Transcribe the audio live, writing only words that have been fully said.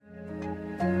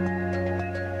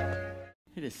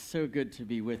It is so good to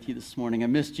be with you this morning. I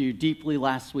missed you deeply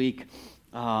last week,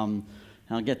 and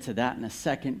I'll get to that in a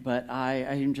second, but I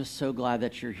am just so glad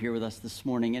that you're here with us this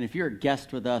morning. And if you're a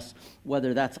guest with us,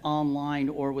 whether that's online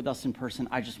or with us in person,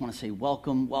 I just want to say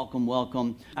welcome, welcome,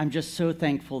 welcome. I'm just so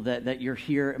thankful that you're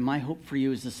here, and my hope for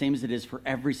you is the same as it is for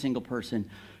every single person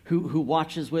who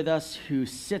watches with us, who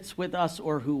sits with us,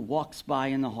 or who walks by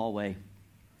in the hallway.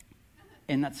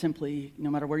 And that's simply, no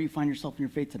matter where you find yourself in your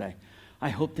faith today,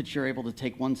 I hope that you're able to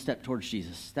take one step towards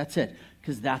Jesus. That's it,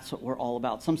 because that's what we're all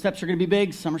about. Some steps are going to be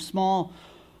big, some are small.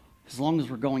 As long as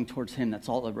we're going towards Him, that's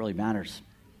all that really matters.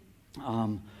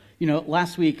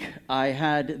 Last week I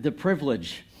had the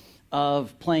privilege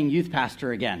of playing youth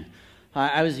pastor again.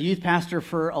 I was a youth pastor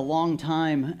for a long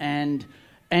time, and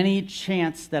any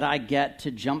chance that I get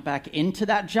to jump back into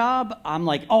that job, I'm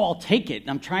like, oh, I'll take it. And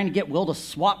I'm trying to get Will to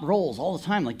swap roles all the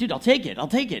time. Like, dude, I'll take it.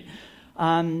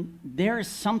 There is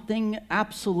something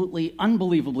absolutely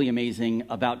unbelievably amazing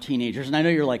about teenagers. And I know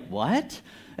you're like, what?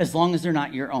 As long as they're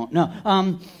not your own.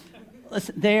 No.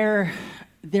 Listen,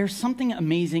 there's something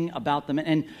amazing about them.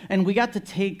 And we got to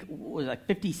take,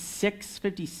 56,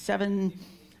 57,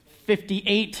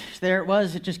 58, there it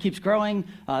was. It just keeps growing.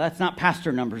 That's not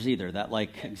pastor numbers either, that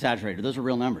exaggerated. Those are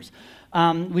real numbers.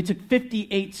 We took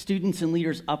 58 students and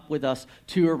leaders up with us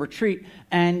to a retreat,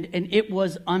 and it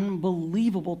was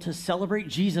unbelievable to celebrate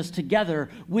Jesus together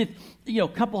with a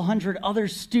couple hundred other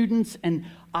students. And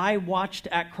I watched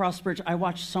at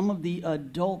Crossbridge, some of the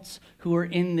adults who are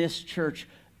in this church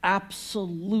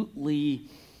absolutely,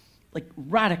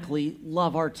 radically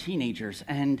love our teenagers,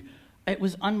 and it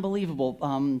was unbelievable.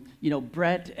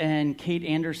 Brett and Kate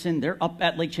Anderson, they're up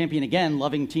at Lake Champion again,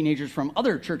 loving teenagers from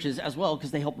other churches as well, because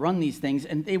they help run these things,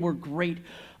 and they were great.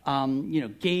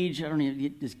 Gage, I don't know,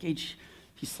 is Gage,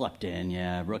 he slept in,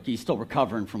 yeah, rookie, he's still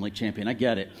recovering from Lake Champion, I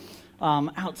get it.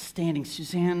 Outstanding.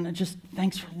 Suzanne, just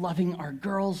thanks for loving our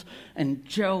girls. And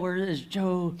Joe, where is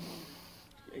Joe?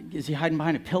 Is he hiding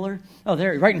behind a pillar? Oh,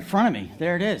 there, right in front of me.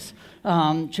 There it is.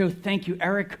 Joe, thank you.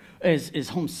 Eric is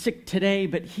homesick today,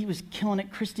 but he was killing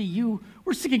it. Christy, you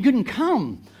were sick and couldn't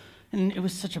come. And it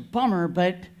was such a bummer,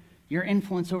 but your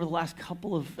influence over the last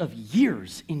couple of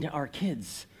years into our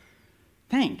kids.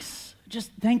 Thanks.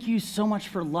 Just thank you so much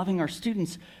for loving our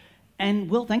students. And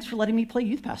Will, thanks for letting me play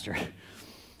youth pastor.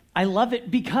 I love it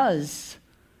because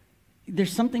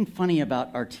there's something funny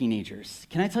about our teenagers.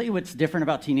 Can I tell you what's different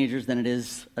about teenagers than it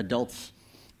is adults?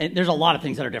 And there's a lot of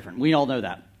things that are different. We all know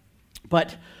that.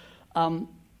 But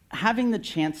having the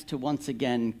chance to once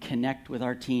again connect with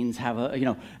our teens,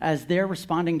 as they're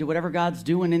responding to whatever God's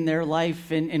doing in their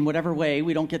life in whatever way,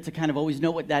 we don't get to kind of always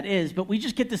know what that is, but we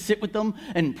just get to sit with them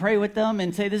and pray with them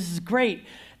and say, this is great.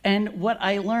 And what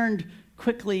I learned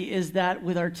quickly is that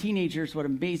with our teenagers, what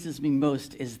amazes me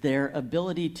most is their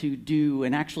ability to do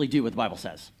and actually do what the Bible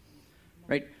says,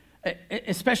 right?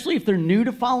 Especially if they're new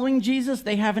to following Jesus,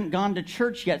 they haven't gone to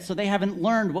church yet, so they haven't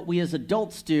learned what we as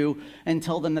adults do and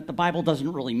tell them that the Bible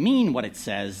doesn't really mean what it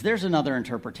says. There's another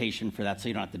interpretation for that, so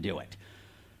you don't have to do it.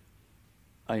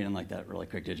 Oh, you didn't like that really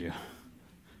quick, did you?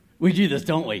 We do this,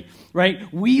 don't we?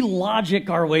 Right? We logic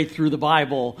our way through the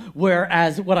Bible,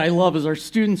 whereas what I love is our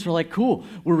students are like, cool,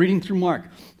 we're reading through Mark.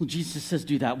 Well, Jesus says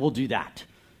do that, we'll do that.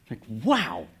 Like,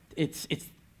 wow, it's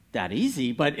that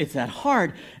easy, but it's that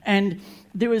hard. And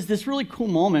there was this really cool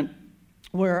moment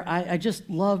where I just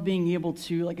love being able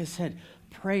to, like I said,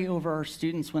 pray over our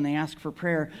students when they ask for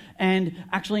prayer, and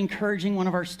actually encouraging one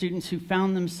of our students who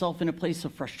found themselves in a place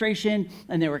of frustration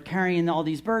and they were carrying all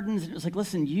these burdens. And it was like,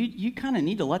 listen, you kind of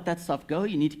need to let that stuff go.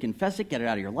 You need to confess it, get it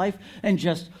out of your life, and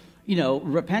just,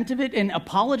 repent of it and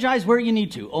apologize where you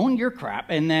need to. Own your crap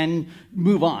and then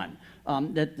move on.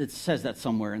 That says that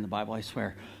somewhere in the Bible, I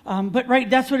swear. But right,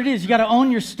 that's what it is. You got to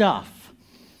own your stuff.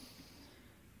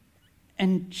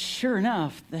 And sure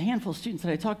enough, the handful of students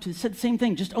that I talked to said the same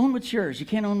thing. Just own what's yours. You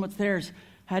can't own what's theirs.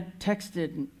 Had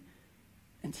texted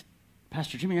and said,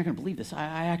 Pastor Jimmy, you're not going to believe this.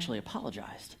 I actually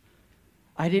apologized.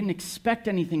 I didn't expect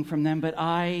anything from them, but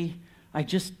I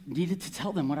just needed to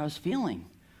tell them what I was feeling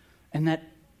and that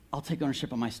I'll take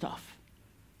ownership of my stuff.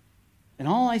 And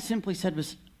all I simply said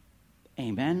was,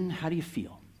 amen, how do you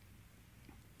feel?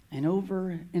 And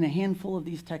over in a handful of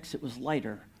these texts, it was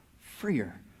lighter,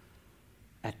 freer,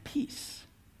 at peace.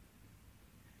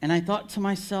 And I thought to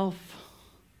myself,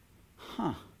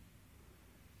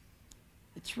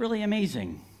 it's really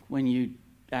amazing when you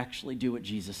actually do what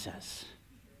Jesus says.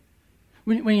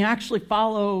 When you actually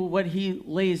follow what he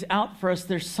lays out for us,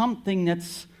 there's something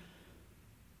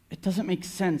it doesn't make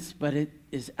sense, but it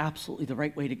is absolutely the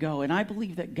right way to go. And I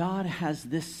believe that God has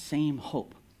this same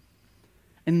hope.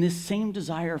 And this same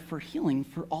desire for healing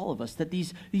for all of us, that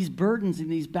these burdens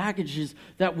and these baggages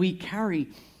that we carry,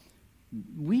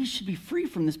 we should be free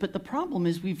from this. But the problem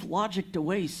is we've logicked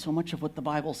away so much of what the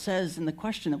Bible says. And the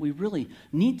question that we really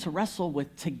need to wrestle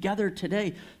with together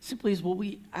today simply is, will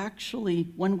we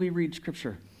actually, when we read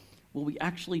Scripture, will we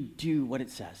actually do what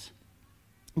it says?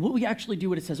 Will we actually do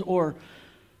what it says? Or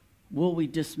will we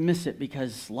dismiss it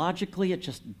because logically it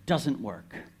just doesn't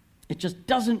work? It just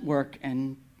doesn't work,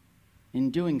 and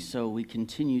in doing so, we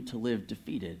continue to live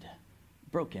defeated,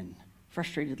 broken,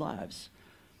 frustrated lives.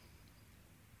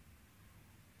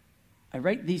 I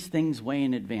write these things way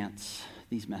in advance,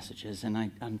 these messages, and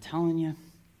I'm telling you,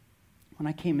 when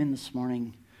I came in this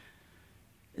morning,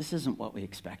 this isn't what we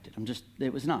expected.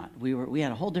 It was not. We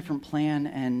had a whole different plan,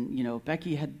 and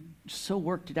Becky had so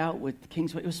worked it out with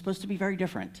Kingsway. It was supposed to be very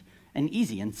different and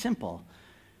easy and simple,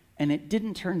 and it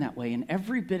didn't turn that way. And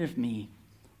every bit of me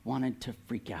wanted to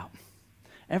freak out.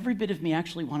 Every bit of me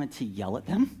actually wanted to yell at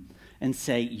them and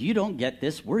say, "You don't get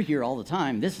this. We're here all the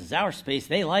time. This is our space.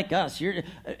 They like us."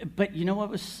 But you know what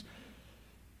was?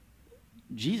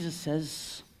 Jesus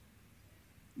says,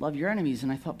 "Love your enemies."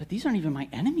 And I thought, but these aren't even my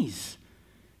enemies.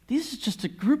 These is just a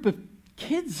group of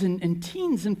kids and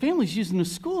teens and families using the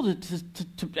school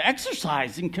to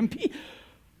exercise and compete.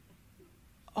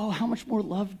 Oh, how much more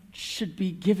love should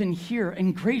be given here,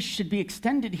 and grace should be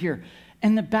extended here.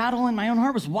 And the battle in my own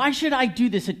heart was, why should I do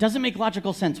this? It doesn't make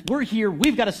logical sense. We're here,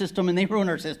 we've got a system, and they ruin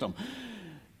our system.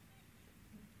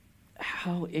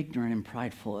 How ignorant and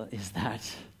prideful is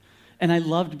that? And I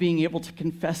loved being able to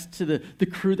confess to the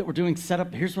crew that we're doing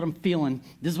setup, here's what I'm feeling,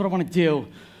 this is what I want to do.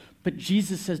 But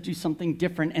Jesus says do something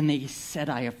different, and they said,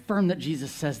 I affirm that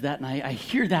Jesus says that, and I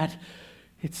hear that.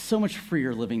 It's so much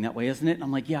freer living that way, isn't it? And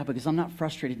I'm like, yeah, because I'm not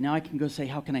frustrated. Now I can go say,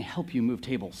 how can I help you move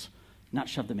tables, not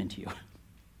shove them into you?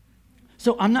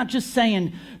 So I'm not just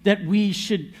saying that we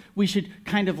should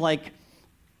kind of like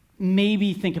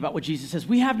maybe think about what Jesus says.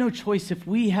 We have no choice if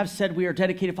we have said we are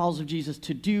dedicated followers of Jesus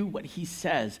to do what he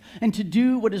says and to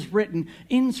do what is written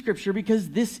in Scripture, because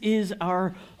this is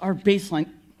our baseline.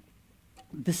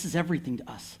 This is everything to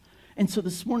us. And so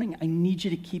this morning, I need you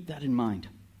to keep that in mind.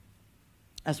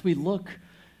 As we look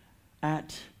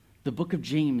at the book of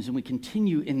James and we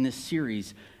continue in this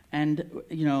series, and,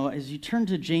 as you turn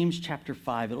to James chapter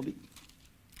 5, it'll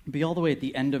be all the way at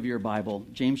the end of your Bible,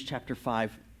 James chapter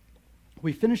 5.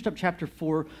 We finished up chapter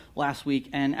 4 last week,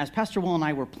 and as Pastor Will and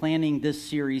I were planning this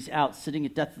series out, sitting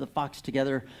at Death of the Fox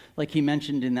together, like he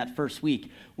mentioned in that first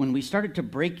week, when we started to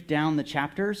break down the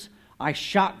chapters, I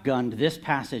shotgunned this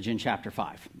passage in chapter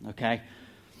 5, okay?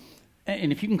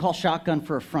 And if you can call shotgun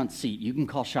for a front seat, you can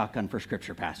call shotgun for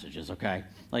scripture passages, okay?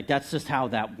 Like, that's just how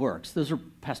that works. Those are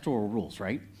pastoral rules,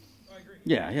 right? I agree.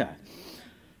 Yeah.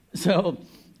 So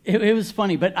it was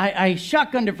funny, but I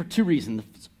shotgunned it for two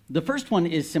reasons. The first one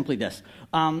is simply this.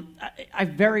 I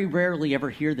very rarely ever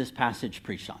hear this passage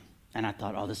preached on. And I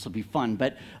thought, this will be fun.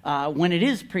 But when it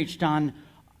is preached on,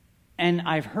 and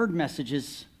I've heard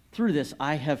messages through this,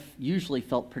 I have usually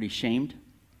felt pretty shamed.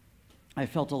 I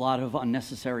felt a lot of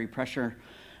unnecessary pressure,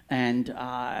 and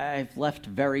I've left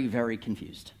very, very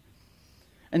confused.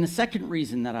 And the second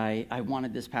reason that I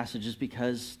wanted this passage is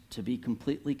because, to be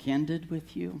completely candid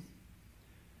with you,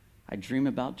 I dream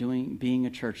about being a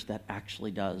church that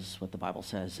actually does what the Bible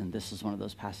says, and this is one of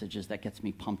those passages that gets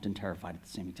me pumped and terrified at the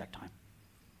same exact time.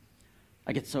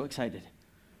 I get so excited.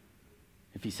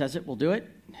 If he says it, we'll do it.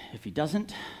 If he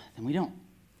doesn't, then we don't.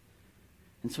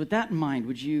 And so with that in mind,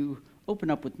 would you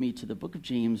open up with me to the book of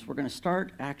James? We're going to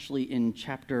start actually in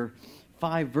chapter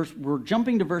 5. We're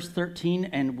jumping to verse 13,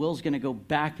 and Will's going to go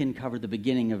back and cover the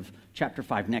beginning of chapter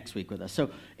 5 next week with us.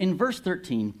 So in verse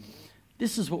 13,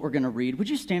 this is what we're going to read. Would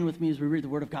you stand with me as we read the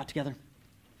Word of God together?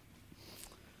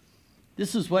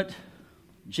 This is what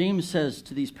James says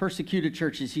to these persecuted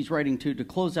churches he's writing to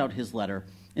close out his letter.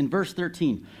 In verse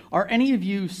 13, are any of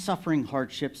you suffering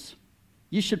hardships?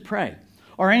 You should pray.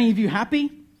 Are any of you happy?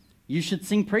 You should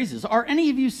sing praises. Are any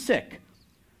of you sick?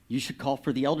 You should call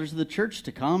for the elders of the church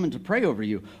to come and to pray over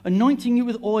you, anointing you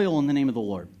with oil in the name of the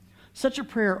Lord. Such a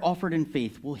prayer offered in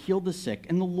faith will heal the sick,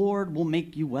 and the Lord will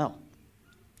make you well.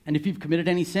 And if you've committed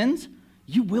any sins,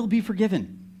 you will be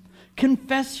forgiven.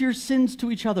 Confess your sins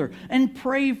to each other and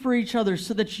pray for each other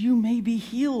so that you may be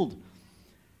healed.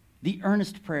 The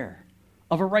earnest prayer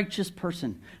of a righteous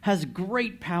person has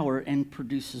great power and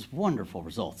produces wonderful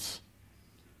results.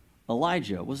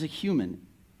 Elijah was a human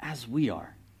as we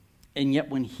are, and yet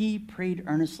when he prayed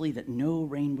earnestly that no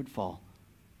rain would fall,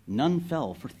 none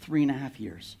fell for 3.5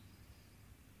 years.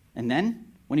 And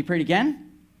then, when he prayed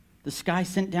again, the sky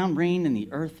sent down rain and the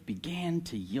earth began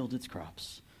to yield its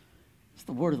crops. It's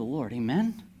the word of the Lord,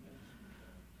 amen?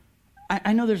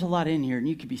 I know there's a lot in here, and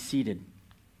you could be seated.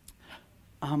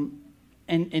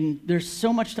 And there's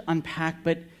so much to unpack,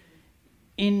 but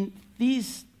in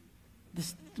these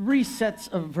 3 sets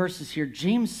of verses here,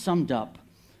 James summed up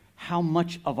how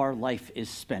much of our life is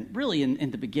spent, really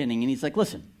in the beginning. And he's like,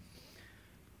 listen,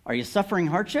 are you suffering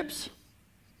hardships?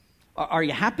 Are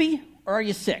you happy, or are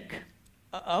you sick?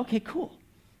 Okay, cool.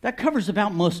 That covers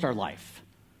about most of our life,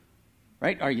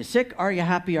 right? Are you sick? Are you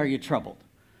happy? Are you troubled?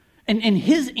 And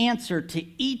his answer to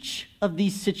each of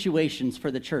these situations for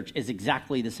the church is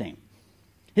exactly the same.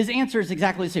 His answer is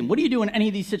exactly the same. What do you do in any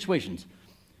of these situations?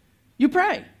 You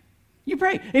pray. You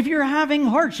pray. If you're having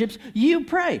hardships, you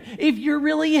pray. If you're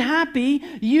really happy,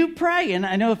 you pray. And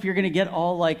I know if you're going to get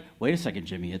all like, wait a second,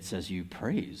 Jimmy, it says you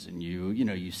praise and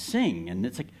you sing. And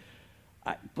it's like,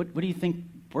 what do you think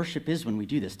worship is when we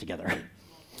do this together?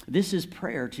 This is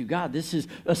prayer to God. This is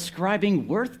ascribing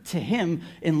worth to him,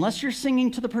 unless you're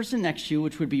singing to the person next to you,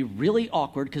 which would be really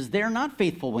awkward because they're not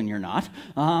faithful when you're not,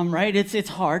 right? It's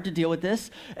hard to deal with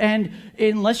this. And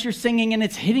unless you're singing and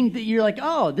it's hitting, you're like,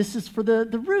 oh, this is for the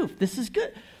roof. This is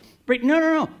good. Right?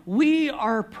 No. We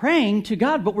are praying to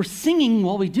God, but we're singing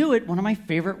while we do it. One of my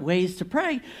favorite ways to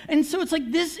pray. And so it's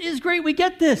like, this is great. We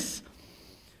get this.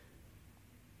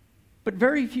 But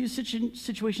very few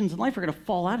situations in life are going to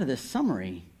fall out of this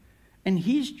summary. And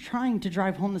he's trying to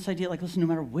drive home this idea, like, listen, no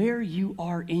matter where you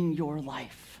are in your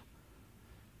life,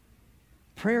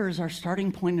 prayer is our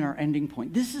starting point and our ending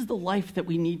point. This is the life that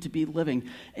we need to be living.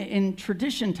 And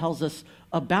tradition tells us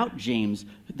about James,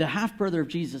 the half-brother of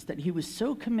Jesus, that he was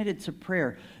so committed to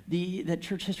prayer that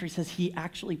church history says he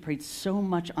actually prayed so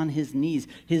much on his knees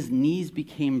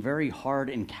became very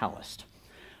hard and calloused.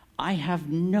 I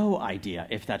have no idea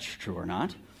if that's true or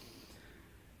not.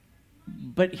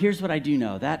 But here's what I do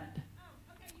know. That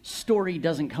story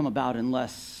doesn't come about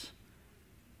unless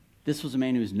this was a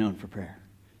man who was known for prayer.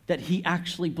 That he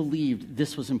actually believed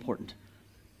this was important.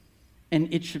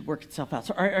 And it should work itself out.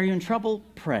 So are you in trouble?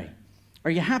 Pray. Are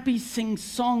you happy? Sing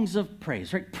songs of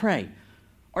praise, right? Pray.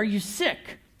 Are you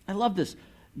sick? I love this.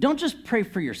 Don't just pray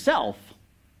for yourself,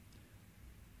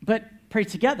 but pray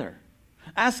together.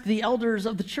 Ask the elders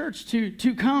of the church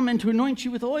to come and to anoint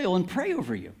you with oil and pray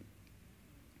over you.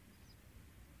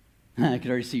 I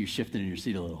could already see you shifting in your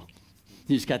seat a little.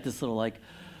 You just got this little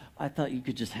I thought you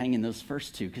could just hang in those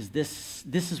first 2, because this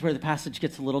is where the passage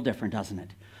gets a little different, doesn't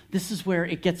it? This is where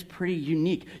it gets pretty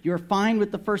unique. You're fine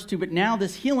with the first 2, but now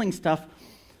this healing stuff,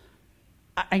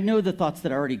 I know the thoughts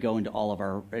that already go into all of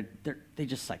our, they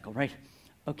just cycle, right?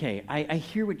 Okay, I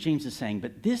hear what James is saying,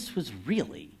 but this was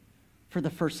really for the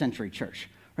first century church,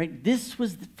 right? This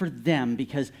was for them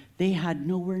because they had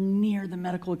nowhere near the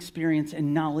medical experience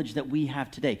and knowledge that we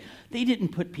have today. They didn't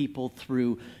put people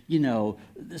through, the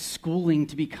schooling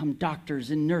to become doctors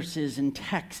and nurses and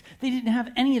techs. They didn't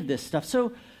have any of this stuff.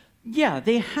 So, yeah,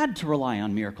 they had to rely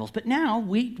on miracles, but now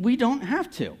we don't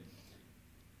have to.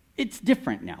 It's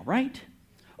different now, right?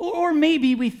 Or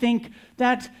maybe we think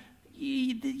that,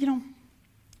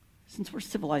 since we're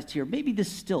civilized here, maybe this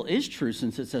still is true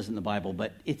since it says in the Bible,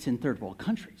 but it's in third world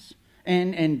countries.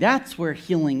 And that's where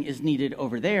healing is needed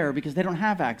over there because they don't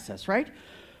have access, right?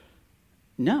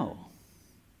 No,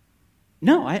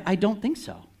 I don't think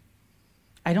so.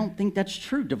 I don't think that's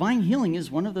true. Divine healing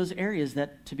is one of those areas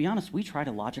that, to be honest, we try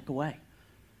to logic away.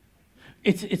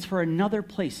 It's for another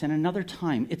place and another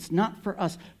time. It's not for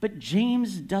us. But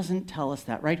James doesn't tell us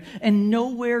that, right? And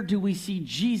nowhere do we see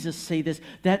Jesus say this,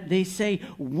 that they say,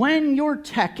 when your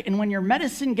tech and when your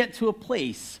medicine get to a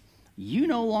place, you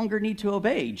no longer need to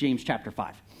obey, James chapter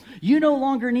 5. You no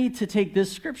longer need to take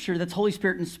this scripture that's Holy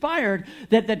Spirit inspired,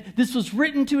 that this was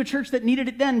written to a church that needed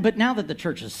it then, but now that the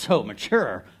church is so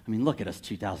mature, I mean, look at us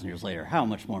 2,000 years later, how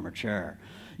much more mature.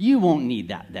 You won't need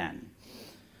that then.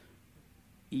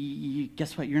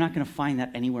 Guess what? You're not going to find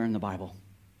that anywhere in the Bible.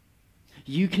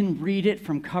 You can read it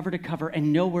from cover to cover,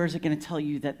 and nowhere is it going to tell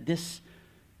you that this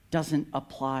doesn't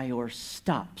apply or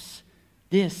stops.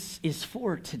 This is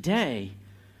for today.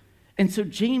 And so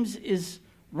James is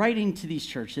writing to these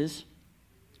churches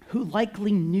who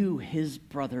likely knew his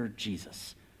brother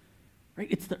Jesus. Right?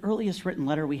 It's the earliest written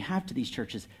letter we have to these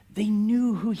churches. They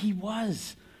knew who he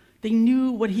was. They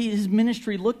knew what his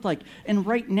ministry looked like. And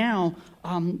right now,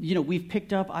 we've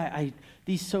picked up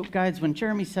these SOAP guides. When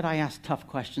Jeremy said I ask tough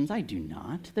questions, I do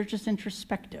not. They're just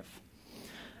introspective,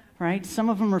 right? Some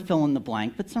of them are fill in the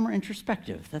blank, but some are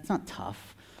introspective. That's not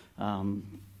tough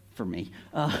for me.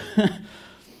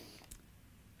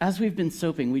 As we've been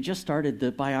soaping, we just started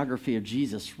the biography of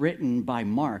Jesus written by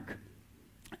Mark.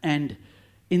 And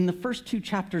in the first 2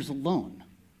 chapters alone,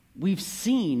 we've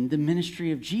seen the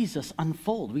ministry of Jesus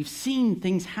unfold. We've seen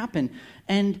things happen.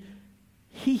 And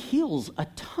he heals a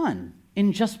ton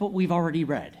in just what we've already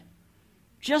read.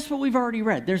 Just what we've already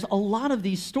read. There's a lot of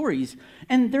these stories,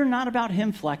 and they're not about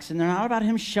him flexing. They're not about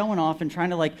him showing off and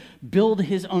trying to build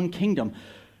his own kingdom.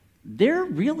 They're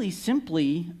really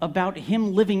simply about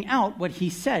him living out what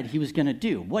he said he was going to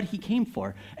do, what he came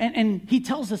for. And he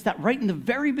tells us that right in the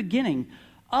very beginning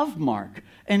of Mark.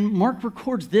 And Mark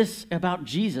records this about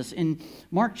Jesus in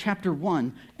Mark chapter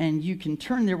 1. And you can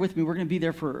turn there with me. We're going to be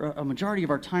there for a majority of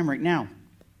our time right now.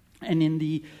 And in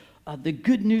the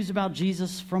good news about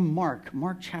Jesus from Mark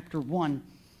chapter 1,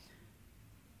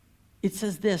 it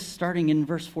says this, starting in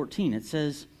verse 14. It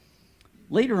says,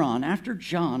 later on, after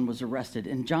John was arrested,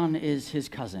 and John is his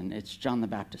cousin, it's John the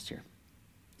Baptist here,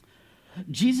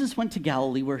 Jesus went to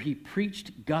Galilee where he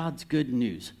preached God's good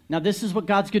news. Now, this is what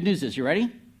God's good news is. You ready?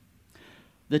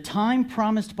 The time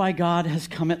promised by God has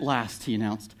come at last, he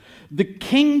announced. The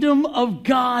kingdom of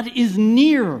God is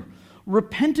near.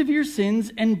 Repent of your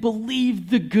sins and believe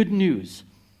the good news.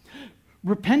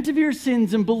 Repent of your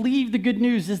sins and believe the good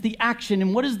news is the action.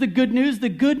 And what is the good news? The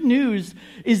good news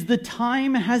is the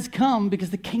time has come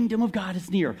because the kingdom of God is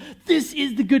near. This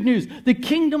is the good news. The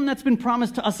kingdom that's been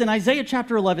promised to us in Isaiah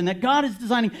chapter 11 that God is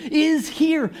designing is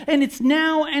here, and it's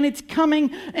now, and it's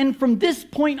coming. And from this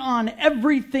point on,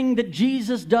 everything that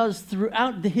Jesus does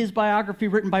throughout his biography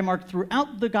written by Mark,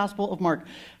 throughout the Gospel of Mark,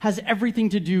 has everything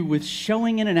to do with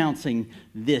showing and announcing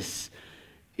this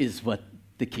is what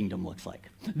the kingdom looks like.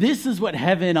 This is what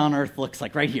heaven on earth looks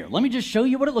like right here. Let me just show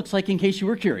you what it looks like in case you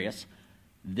were curious.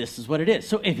 This is what it is.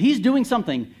 So if he's doing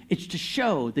something, it's to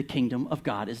show the kingdom of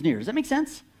God is near. Does that make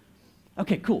sense?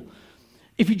 Okay, cool.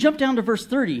 If you jump down to verse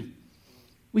 30,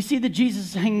 we see that Jesus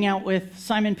is hanging out with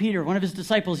Simon Peter, one of his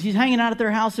disciples. He's hanging out at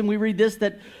their house, and we read this,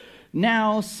 that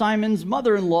now Simon's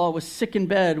mother-in-law was sick in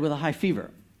bed with a high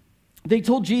fever. They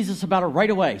told Jesus about her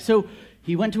right away. So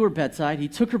he went to her bedside, he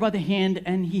took her by the hand,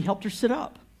 and he helped her sit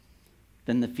up.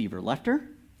 Then the fever left her,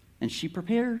 and she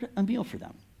prepared a meal for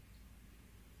them.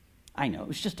 I know,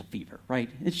 it's just a fever, right?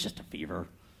 It's just a fever.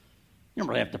 You don't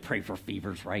really have to pray for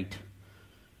fevers, right?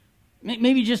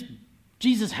 Maybe just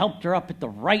Jesus helped her up at the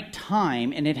right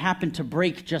time, and it happened to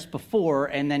break just before,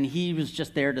 and then he was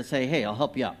just there to say, hey, I'll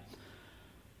help you up.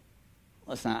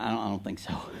 Listen, I don't think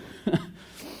so.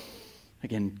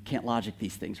 Again, can't logic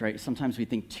these things, right? Sometimes we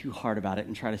think too hard about it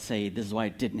and try to say, this is why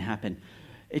it didn't happen.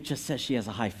 It just says she has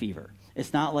a high fever.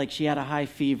 It's not like she had a high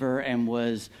fever and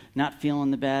was not feeling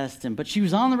the best, but she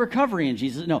was on the recovery, and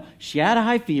Jesus, no, she had a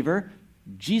high fever.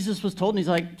 Jesus was told, and he's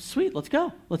like, sweet, let's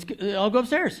go. I'll go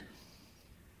upstairs.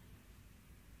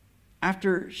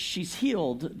 After she's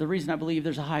healed, the reason I believe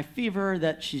there's a high fever,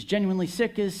 that she's genuinely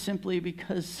sick, is simply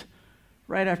because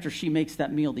right after she makes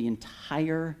that meal, the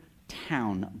entire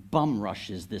town bum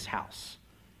rushes this house.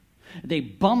 They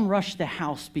bum rush the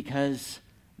house because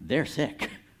they're sick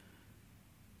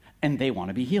and they want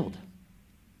to be healed,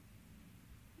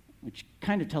 which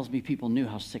kind of tells me people knew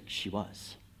how sick she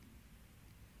was.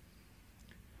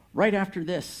 Right after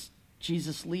this,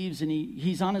 Jesus leaves and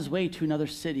he's on his way to another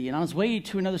city. And on his way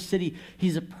to another city,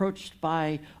 he's approached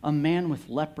by a man with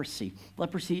leprosy.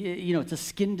 Leprosy, it's a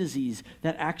skin disease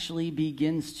that actually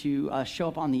begins to show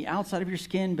up on the outside of your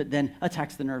skin, but then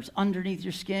attacks the nerves underneath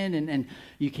your skin, and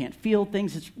you can't feel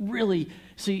things. It's really,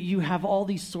 so you have all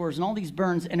these sores and all these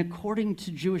burns, and according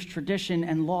to Jewish tradition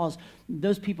and laws,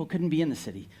 those people couldn't be in the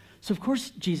city. So of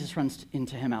course, Jesus runs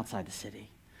into him outside the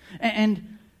city.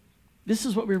 And this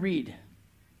is what we read.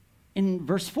 In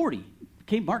verse 40,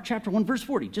 okay, Mark chapter 1, verse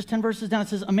 40, just 10 verses down, it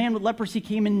says, a man with leprosy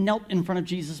came and knelt in front of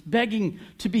Jesus, begging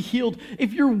to be healed.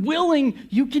 If you're willing,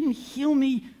 you can heal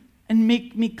me and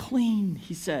make me clean,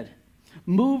 he said.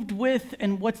 Moved with,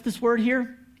 and what's this word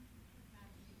here?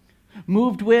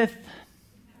 Moved with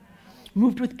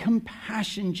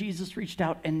compassion, Jesus reached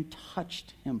out and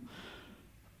touched him.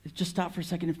 Just stop for a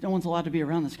second. If no one's allowed to be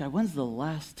around this guy, when's the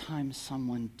last time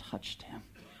someone touched him?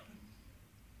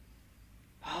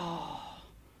 Oh,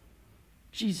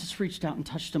 Jesus reached out and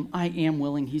touched him. I am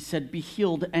willing, he said, be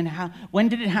healed. And when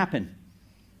did it happen?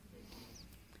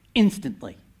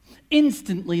 Instantly.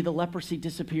 Instantly, the leprosy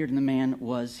disappeared and the man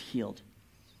was healed.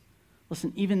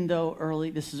 Listen, even though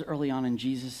this is early on in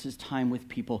Jesus' time with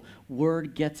people,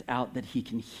 word gets out that he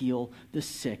can heal the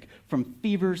sick, from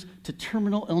fevers to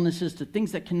terminal illnesses to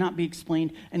things that cannot be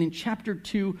explained. And in chapter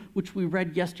 2, which we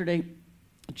read yesterday,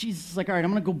 Jesus is like, all right,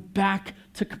 I'm going to go back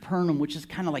to Capernaum, which is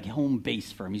kind of like home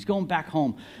base for him. He's going back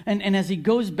home. And as he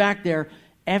goes back there,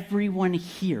 everyone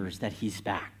hears that he's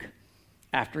back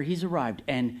after he's arrived,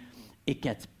 and it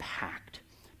gets packed.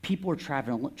 People are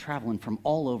traveling from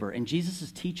all over, and Jesus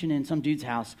is teaching in some dude's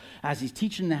house. As he's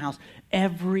teaching in the house,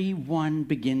 everyone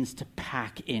begins to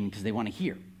pack in because they want to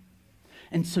hear.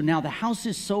 And so now the house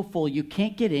is so full, you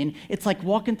can't get in. It's like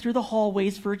walking through the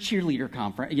hallways for a cheerleader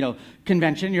conference,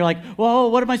 convention. You're like, whoa,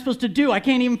 what am I supposed to do? I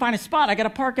can't even find a spot. I got to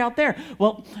park out there.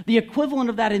 Well, the equivalent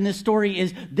of that in this story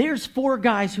is there's 4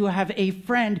 guys who have a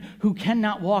friend who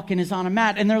cannot walk and is on a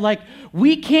mat. And they're like,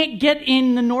 we can't get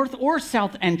in the north or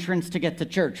south entrance to get to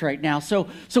church right now. So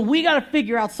we got to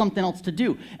figure out something else to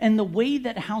do. And the way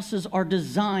that houses are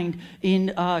designed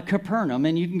in Capernaum,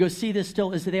 and you can go see this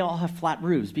still, is that they all have flat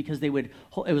roofs because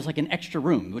it was like an extra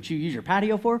room, which you use your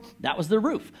patio for. That was their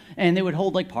roof. And they would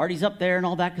hold like parties up there and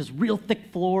all that because real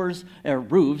thick floors are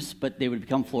roofs, but they would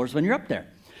become floors when you're up there.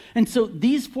 And so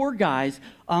these 4 guys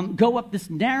go up this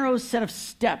narrow set of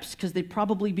steps because they'd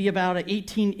probably be about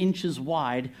 18 inches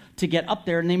wide to get up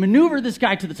there, and they maneuver this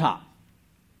guy to the top.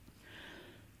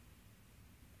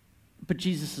 But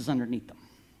Jesus is underneath them.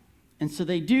 And so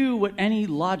they do what any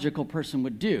logical person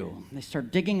would do. They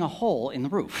start digging a hole in the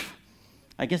roof.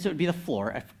 I guess it would be the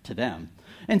floor to them.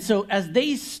 And so as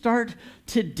they start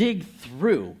to dig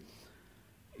through,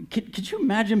 could you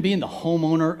imagine being the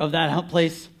homeowner of that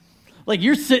place? Like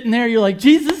you're sitting there, you're like,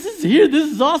 Jesus is here,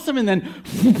 this is awesome. And then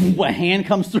a hand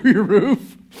comes through your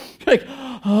roof. You're like,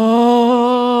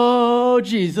 oh,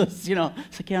 Jesus.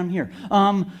 It's like, yeah, I'm here.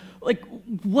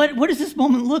 What does this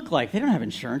moment look like? They don't have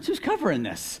insurance. Who's covering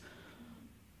this?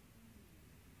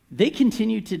 They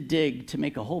continue to dig to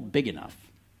make a hole big enough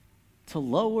to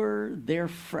lower their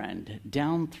friend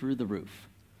down through the roof.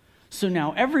 So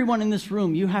now everyone in this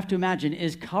room, you have to imagine,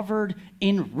 is covered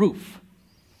in roof.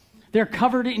 They're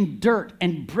covered in dirt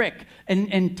and brick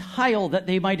and tile that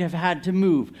they might have had to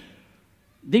move.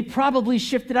 They probably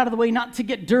shifted out of the way not to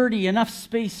get dirty, enough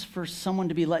space for someone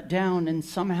to be let down, and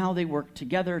somehow they worked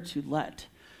together to let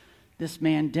this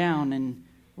man down and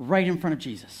right in front of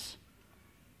Jesus.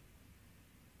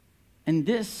 And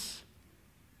this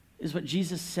is what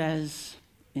Jesus says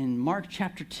in Mark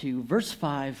chapter 2, verse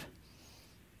 5.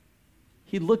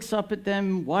 He looks up at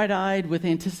them wide-eyed with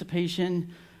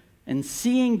anticipation, and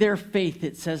seeing their faith,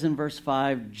 it says in verse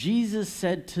 5, Jesus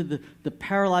said to the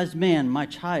paralyzed man, my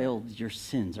child, your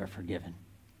sins are forgiven.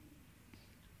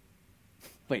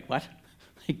 Wait, what?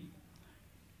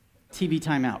 TV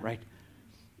timeout, right?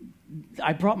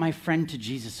 I brought my friend to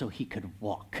Jesus so he could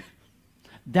walk.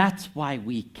 That's why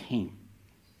we came.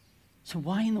 So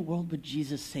why in the world would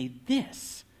Jesus say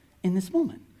this in this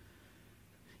moment?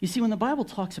 You see, when the Bible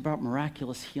talks about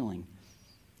miraculous healing,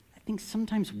 I think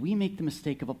sometimes we make the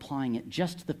mistake of applying it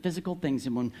just to the physical things,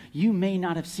 and when you may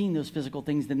not have seen those physical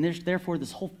things, then therefore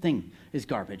this whole thing is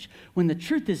garbage. When the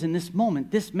truth is, in this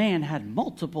moment, this man had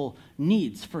multiple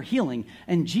needs for healing,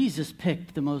 and Jesus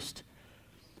picked the most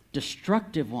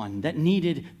destructive one that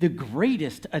needed the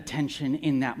greatest attention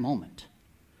in that moment.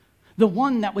 The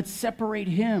one that would separate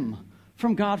him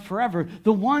from God forever.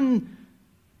 The one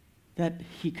that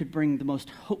he could bring the most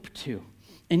hope to.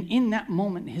 And in that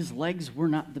moment, his legs were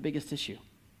not the biggest issue.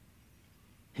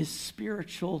 His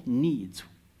spiritual needs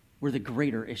were the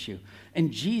greater issue.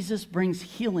 And Jesus brings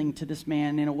healing to this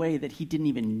man in a way that he didn't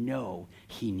even know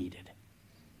he needed.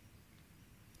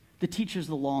 The teachers of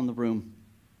the law in the room,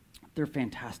 they're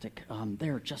fantastic. I'm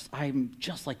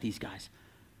just like these guys,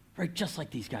 right? Just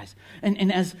like these guys.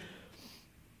 And as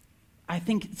I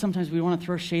think sometimes we want to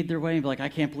throw shade their way and be like, I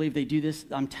can't believe they do this.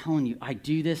 I'm telling you, I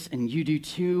do this and you do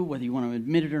too, whether you want to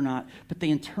admit it or not. But they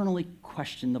internally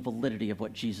question the validity of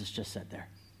what Jesus just said there.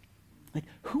 Like,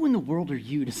 who in the world are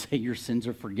you to say your sins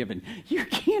are forgiven? You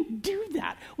can't do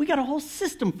that. We got a whole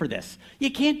system for this.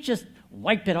 You can't just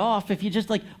wipe it off if you just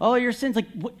like, oh, your sins, like,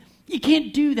 what? You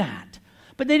can't do that.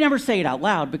 But they never say it out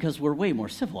loud because we're way more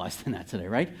civilized than that today,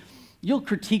 right? You'll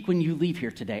critique when you leave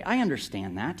here today. I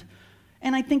understand that.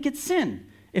 And I think it's sin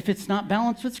if it's not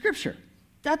balanced with Scripture.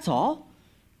 That's all.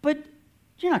 But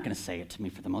you're not going to say it to me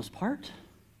for the most part.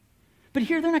 But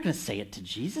here, they're not going to say it to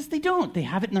Jesus. They don't. They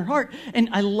have it in their heart. And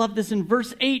I love this in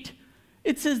verse 8.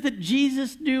 It says that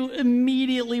Jesus knew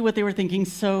immediately what they were thinking,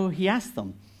 so he asked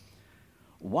them,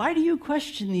 why do you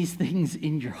question these things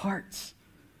in your hearts?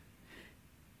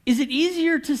 Is it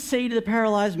easier to say to the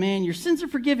paralyzed man, your sins are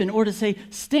forgiven, or to say,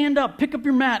 stand up, pick up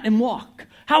your mat, and walk?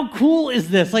 How cool is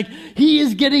this? Like, he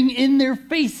is getting in their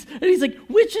face. And he's like,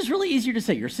 which is really easier to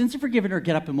say, your sins are forgiven, or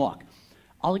get up and walk?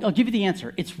 I'll give you the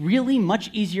answer. It's really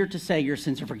much easier to say your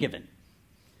sins are forgiven.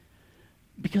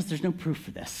 Because there's no proof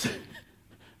for this.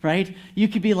 Right? You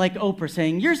could be like Oprah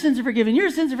saying, your sins are forgiven,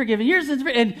 your sins are forgiven, your sins are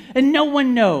forgiven, and no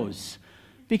one knows.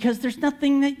 Because there's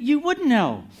nothing that you would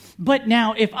know. But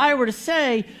now, if I were to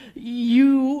say,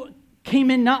 you came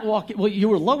in not walking, well, you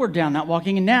were lowered down not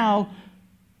walking, and now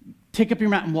take up your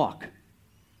mat and walk.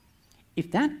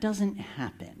 If that doesn't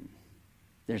happen,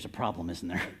 there's a problem, isn't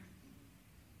there?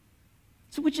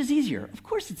 So which is easier? Of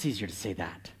course it's easier to say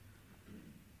that.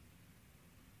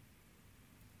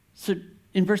 So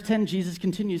in verse 10, Jesus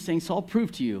continues saying, so I'll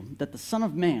prove to you that the Son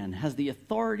of Man has the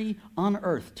authority on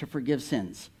earth to forgive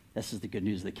sins. This is the good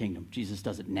news of the kingdom. Jesus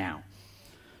does it now.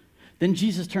 Then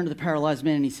Jesus turned to the paralyzed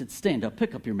man and he said, stand up,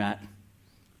 pick up your mat,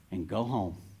 and go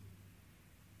home.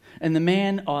 And the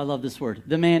man, I love this word,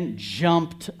 the man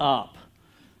jumped up.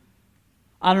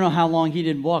 I don't know how long he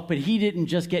didn't walk, but he didn't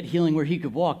just get healing where he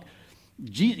could walk.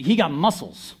 He got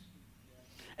muscles.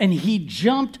 And he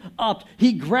jumped up.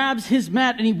 He grabs his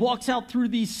mat and he walks out through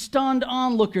these stunned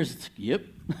onlookers. It's, yep,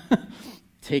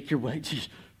 take your way,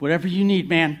 whatever you need,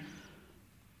 man.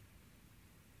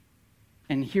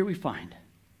 And here we find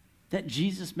that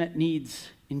Jesus met needs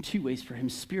in two ways for him,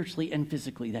 spiritually and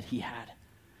physically, that he had.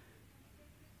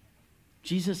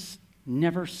 Jesus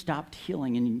never stopped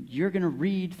healing, and you're going to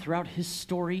read throughout his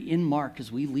story in Mark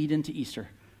as we lead into Easter.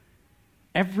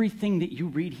 Everything that you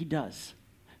read, he does.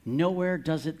 Nowhere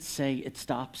does it say it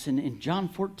stops. And in John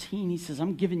 14, he says,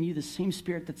 I'm giving you the same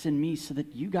spirit that's in me so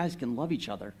that you guys can love each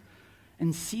other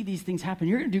and see these things happen.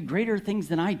 You're going to do greater things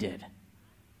than I did.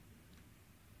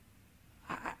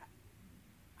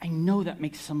 I know that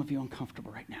makes some of you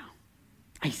uncomfortable right now.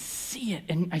 I see it,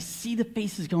 and I see the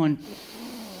faces going,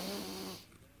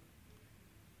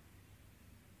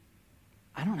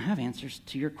 I don't have answers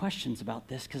to your questions about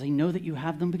this because I know that you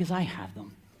have them because I have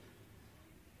them.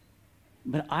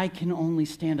 But I can only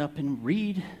stand up and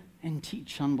read and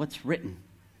teach on what's written.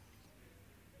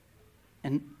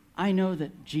 And I know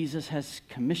that Jesus has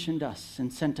commissioned us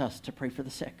and sent us to pray for the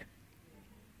sick.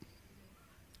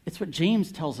 It's what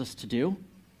James tells us to do.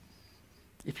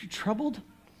 If you're troubled,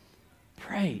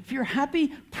 pray. If you're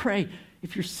happy, pray.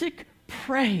 If you're sick,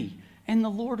 pray. And the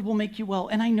Lord will make you well.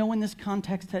 And I know in this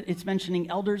context that it's mentioning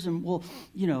elders, and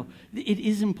it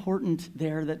is important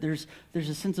there that there's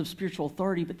a sense of spiritual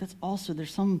authority, but that's also,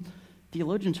 there's some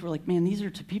theologians who are like, man, these are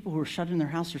to people who are shut in their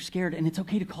house or scared, and it's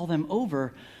okay to call them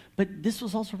over. But this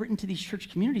was also written to these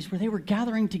church communities where they were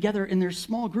gathering together in their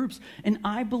small groups. And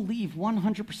I believe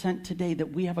 100% today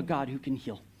that we have a God who can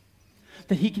heal.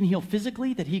 That he can heal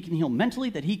physically, that he can heal mentally,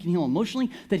 that he can heal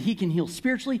emotionally, that he can heal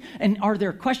spiritually. And are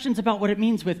there questions about what it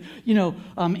means with,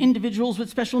 individuals with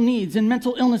special needs and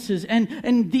mental illnesses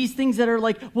and these things that are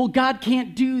like, well, God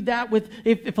can't do that with,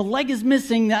 if a leg is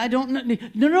missing, I don't know.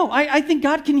 No, I think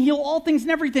God can heal all things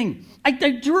and everything. I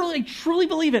truly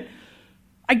believe it.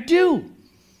 I do.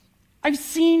 I've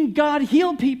seen God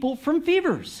heal people from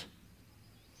fevers.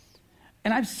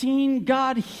 And I've seen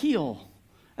God heal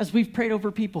as we've prayed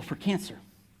over people for cancer.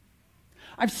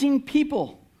 I've seen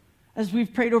people, as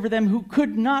we've prayed over them, who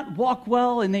could not walk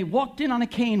well, and they walked in on a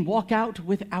cane, walk out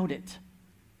without it.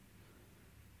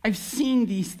 I've seen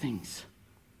these things.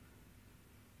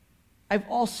 I've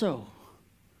also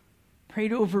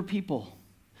prayed over people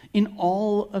in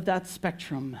all of that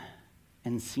spectrum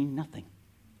and seen nothing.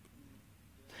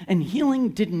 And healing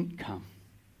didn't come.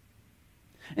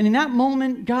 And in that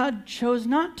moment, God chose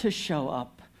not to show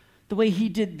up the way he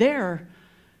did there.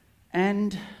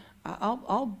 And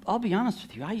I'll be honest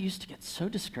with you, I used to get so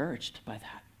discouraged by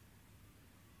that.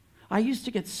 I used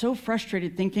to get so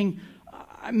frustrated thinking,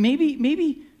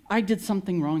 maybe I did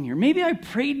something wrong here. Maybe I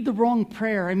prayed the wrong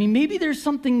prayer. I mean, maybe there's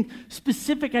something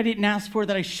specific I didn't ask for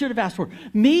that I should have asked for.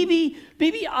 Maybe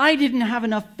I didn't have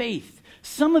enough faith.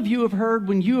 Some of you have heard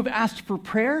when you have asked for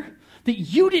prayer that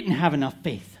you didn't have enough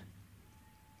faith.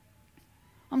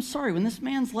 I'm sorry, when this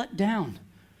man's let down,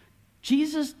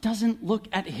 Jesus doesn't look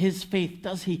at his faith,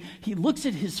 does he? He looks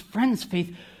at his friend's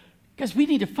faith. Guys, we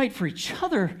need to fight for each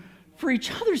other, for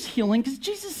each other's healing, because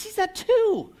Jesus sees that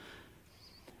too.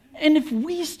 And if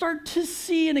we start to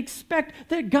see and expect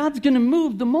that God's going to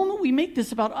move, the moment we make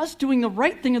this about us doing the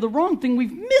right thing or the wrong thing,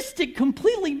 we've missed it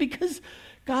completely, because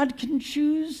God can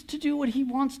choose to do what he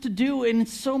wants to do, and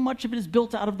so much of it is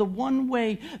built out of the one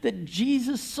way that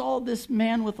Jesus saw this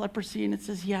man with leprosy, and it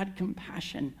says he had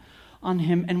compassion on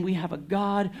him. And we have a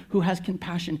God who has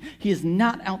compassion. He is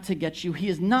not out to get you. He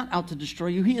is not out to destroy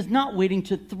you. He is not waiting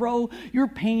to throw your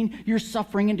pain, your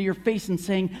suffering into your face and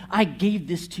saying, I gave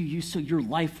this to you so your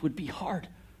life would be hard.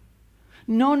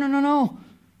 No.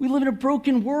 We live in a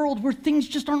broken world where things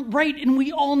just aren't right, and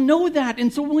we all know that.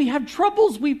 And so when we have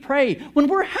troubles, we pray. When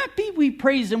we're happy, we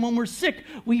praise. And when we're sick,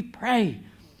 we pray.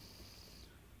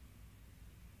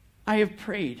 I have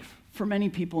prayed for many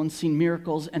people and seen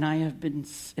miracles, and I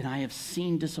have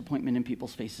seen disappointment in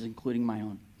people's faces, including my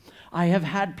own. I have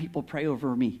had people pray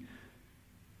over me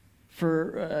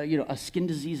for a skin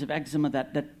disease of eczema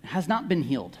that has not been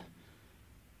healed.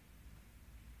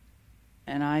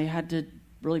 And I had to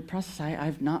really process.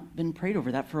 I've not been prayed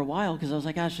over that for a while because I was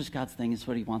like, it's just God's thing. It's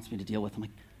what he wants me to deal with. I'm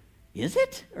like, is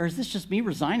it? Or is this just me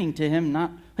resigning to him?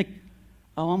 Not like,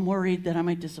 oh, I'm worried that I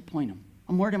might disappoint him.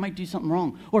 I'm worried I might do something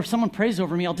wrong. Or if someone prays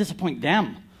over me, I'll disappoint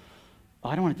them. Oh,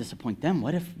 I don't want to disappoint them.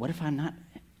 What if I'm not?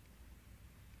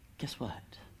 Guess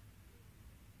what?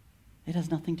 It has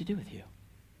nothing to do with you.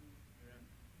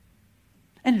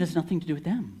 And it has nothing to do with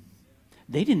them.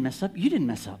 They didn't mess up. You didn't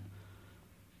mess up.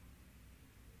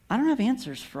 I don't have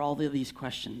answers for all of these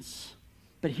questions.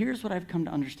 But here's what I've come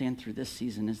to understand through this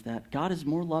season is that God is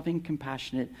more loving,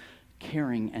 compassionate,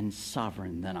 caring, and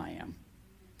sovereign than I am.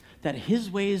 That his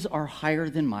ways are higher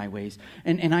than my ways.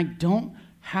 And I don't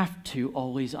have to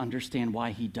always understand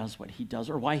why he does what he does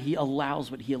or why he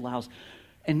allows what he allows.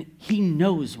 And he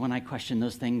knows when I question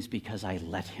those things because I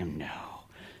let him know.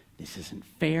 This isn't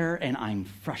fair and I'm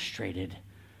frustrated.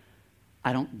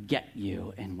 I don't get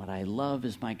you. And what I love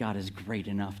is my God is great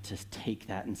enough to take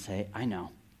that and say, I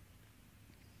know.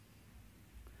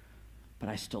 But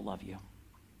I still love you.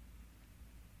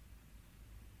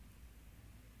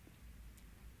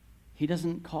 He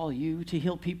doesn't call you to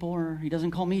heal people, or he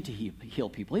doesn't call me to heal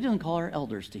people. He doesn't call our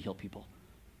elders to heal people.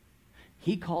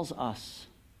 He calls us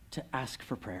to ask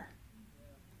for prayer.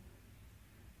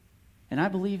 And I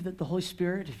believe that the Holy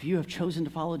Spirit, if you have chosen to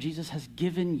follow Jesus, has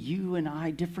given you and I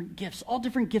different gifts, all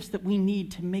different gifts that we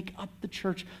need to make up the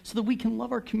church so that we can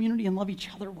love our community and love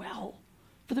each other well,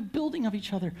 for the building of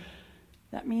each other.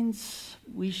 That means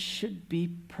we should be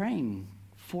praying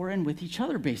for and with each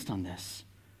other based on this.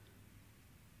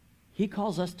 He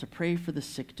calls us to pray for the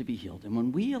sick to be healed. And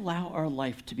when we allow our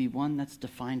life to be one that's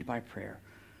defined by prayer,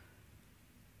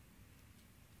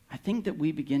 I think that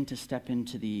we begin to step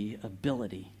into the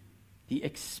ability, the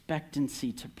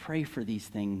expectancy to pray for these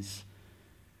things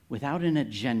without an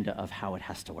agenda of how it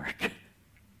has to work.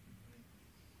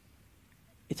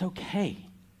 It's okay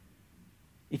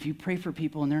if you pray for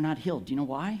people and they're not healed. Do you know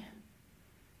why?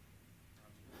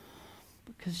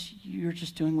 Because you're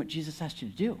just doing what Jesus asked you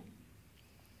to do.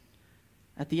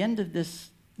 At the end of this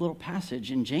little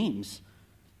passage in James,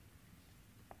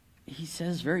 he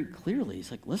says very clearly,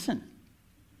 he's like, listen,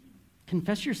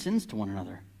 confess your sins to one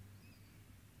another.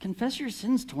 Confess your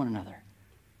sins to one another.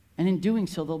 And in doing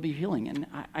so, there'll be healing. And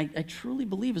I truly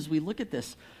believe as we look at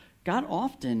this, God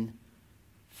often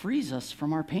frees us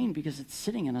from our pain because it's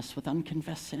sitting in us with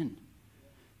unconfessed sin.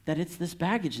 That it's this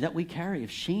baggage that we carry of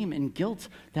shame and guilt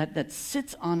that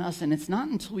sits on us, and it's not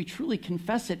until we truly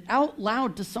confess it out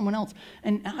loud to someone else.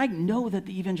 And I know that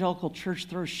the evangelical church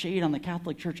throws shade on the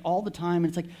Catholic Church all the time, and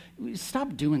it's like,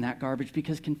 stop doing that garbage,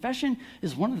 because confession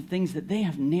is one of the things that they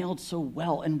have nailed so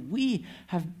well, and we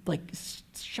have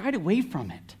shied away from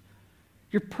it.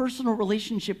 Your personal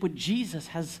relationship with Jesus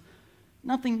has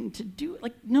nothing to do,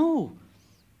 no.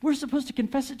 We're supposed to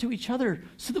confess it to each other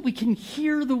so that we can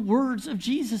hear the words of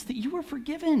Jesus that you are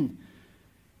forgiven.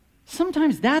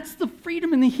 Sometimes that's the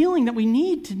freedom and the healing that we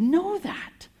need to know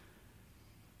that.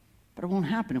 But it won't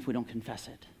happen if we don't confess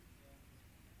it.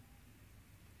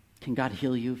 Can God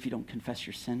heal you if you don't confess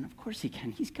your sin? Of course he can.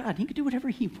 He's God. He can do whatever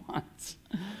he wants.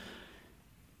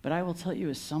 But I will tell you,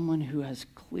 as someone who has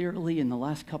clearly in the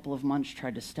last couple of months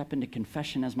tried to step into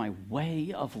confession as my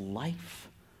way of life,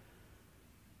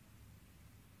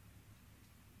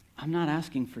 I'm not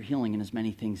asking for healing in as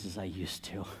many things as I used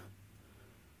to,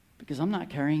 because I'm not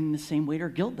carrying the same weight or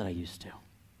guilt that I used to.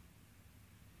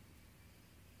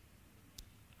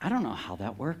 I don't know how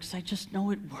that works. I just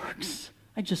know it works.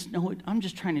 I just know it. I'm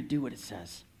just trying to do what it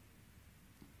says.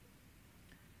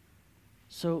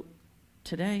 So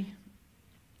today,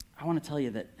 I want to tell you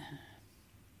that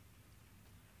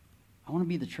I want to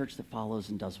be the church that follows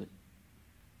and does what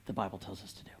the Bible tells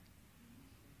us to do.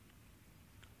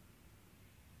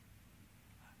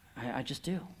 I just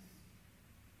do.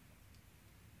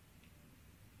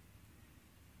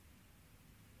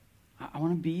 I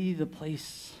want to be the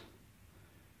place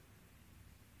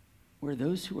where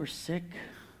those who are sick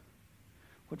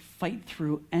would fight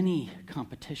through any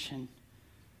competition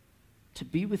to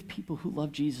be with people who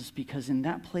love Jesus, because in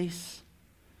that place,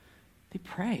 they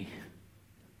pray.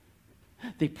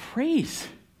 They praise.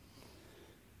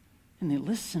 And they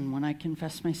listen when I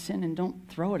confess my sin and don't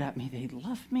throw it at me. They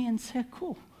love me and say,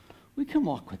 cool, we can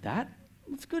walk with that.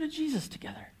 Let's go to Jesus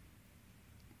together.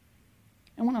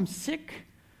 And when I'm sick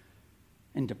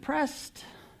and depressed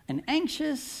and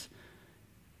anxious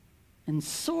and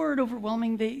sore and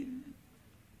overwhelming,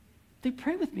 they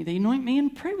pray with me. They anoint me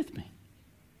and pray with me.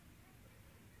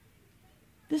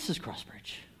 This is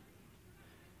Crossbridge.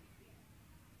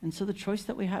 And so the choice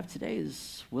that we have today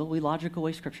is, will we logic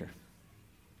away Scripture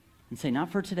and say,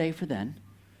 not for today, for then?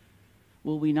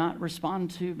 Will we not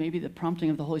respond to maybe the prompting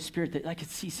of the Holy Spirit that I could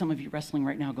see some of you wrestling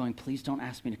right now going, please don't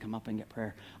ask me to come up and get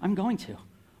prayer. I'm going to.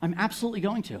 I'm absolutely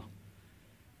going to.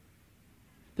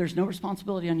 There's no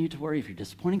responsibility on you to worry if you're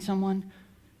disappointing someone.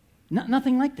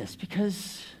 Nothing like this,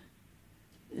 because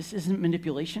this isn't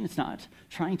manipulation. It's not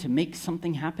trying to make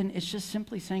something happen. It's just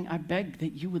simply saying, I beg that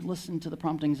you would listen to the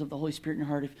promptings of the Holy Spirit in your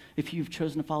heart if you've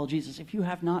chosen to follow Jesus. If you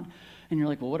have not, and you're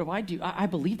like, well, what do? I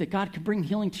believe that God can bring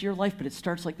healing to your life, but it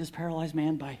starts like this paralyzed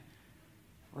man by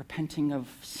repenting of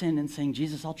sin and saying,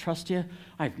 Jesus, I'll trust you.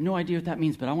 I have no idea what that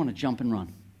means, but I want to jump and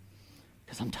run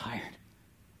because I'm tired.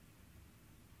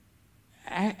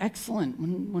 Excellent.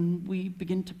 When we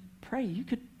begin to pray, you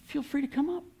could feel free to come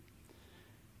up.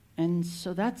 And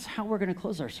so that's how we're going to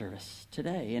close our service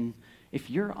today. And if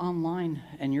you're online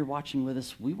and you're watching with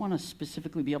us, we want to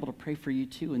specifically be able to pray for you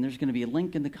too. And there's going to be a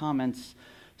link in the comments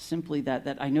simply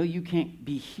that I know you can't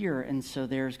be here. And so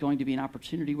there's going to be an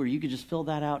opportunity where you could just fill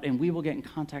that out and we will get in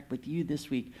contact with you this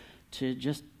week to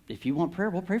just, if you want prayer,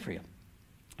 we'll pray for you.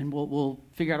 And we'll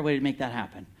figure out a way to make that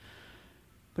happen.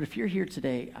 But if you're here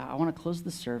today, I want to close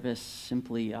the service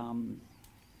simply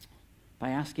by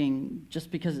asking, just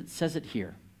because it says it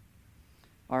here,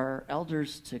 our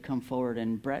elders to come forward,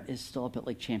 and Brett is still up at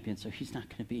Lake Champion, so he's not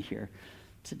going to be here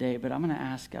today. But I'm going to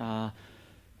ask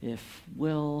if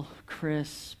Will,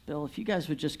 Chris, Bill, if you guys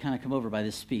would just kind of come over by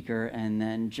this speaker, and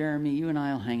then Jeremy, you and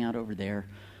I will hang out over there.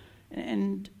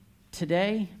 And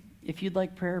today, if you'd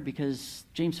like prayer, because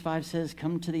James 5 says,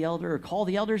 come to the elder or call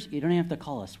the elders, you don't have to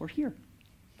call us. We're here.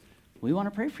 We want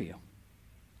to pray for you.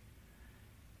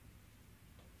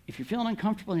 If you're feeling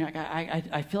uncomfortable and you're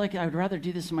like, I feel like I would rather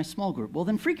do this in my small group, well,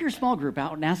 then freak your small group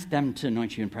out and ask them to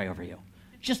anoint you and pray over you.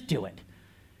 Just do it.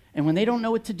 And when they don't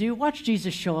know what to do, watch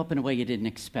Jesus show up in a way you didn't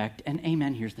expect, and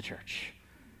amen, here's the church.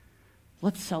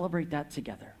 Let's celebrate that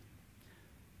together.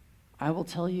 I will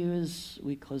tell you as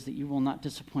we close that you will not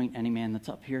disappoint any man that's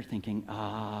up here thinking,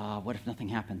 what if nothing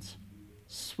happens?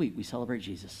 Sweet, we celebrate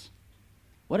Jesus.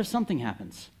 What if something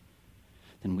happens?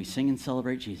 Then we sing and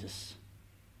celebrate Jesus.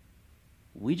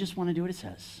 We just want to do what it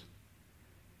says.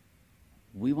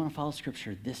 We want to follow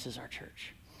Scripture. This is our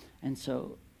church. And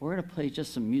so we're going to play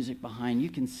just some music behind. You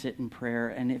can sit in prayer.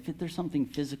 And if there's something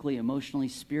physically, emotionally,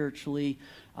 spiritually,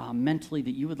 mentally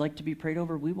that you would like to be prayed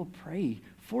over, we will pray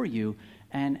for you.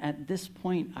 And at this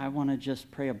point, I want to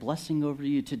just pray a blessing over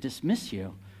you to dismiss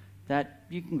you, that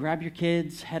you can grab your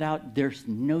kids, head out. There's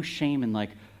no shame in like,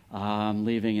 I'm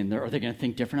leaving, and are they going to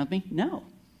think different of me? No,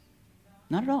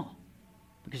 not at all.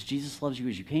 Because Jesus loves you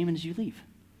as you came and as you leave.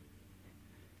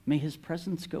 May his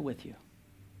presence go with you.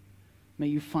 May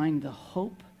you find the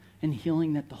hope and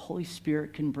healing that the Holy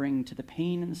Spirit can bring to the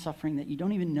pain and the suffering that you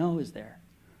don't even know is there.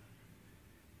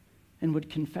 And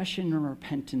would confession and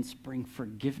repentance bring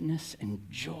forgiveness and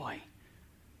joy?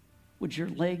 Would your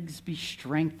legs be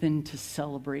strengthened to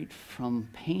celebrate from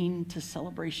pain to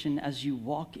celebration as you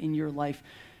walk in your life?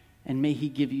 And may he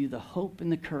give you the hope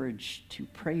and the courage to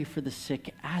pray for the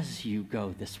sick as you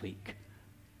go this week.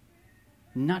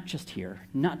 Not just here,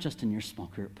 not just in your small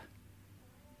group,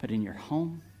 but in your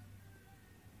home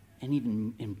and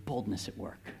even in boldness at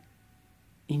work,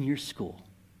 in your school.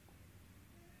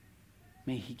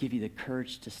 May he give you the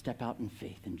courage to step out in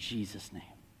faith in Jesus' name.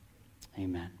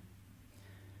 Amen.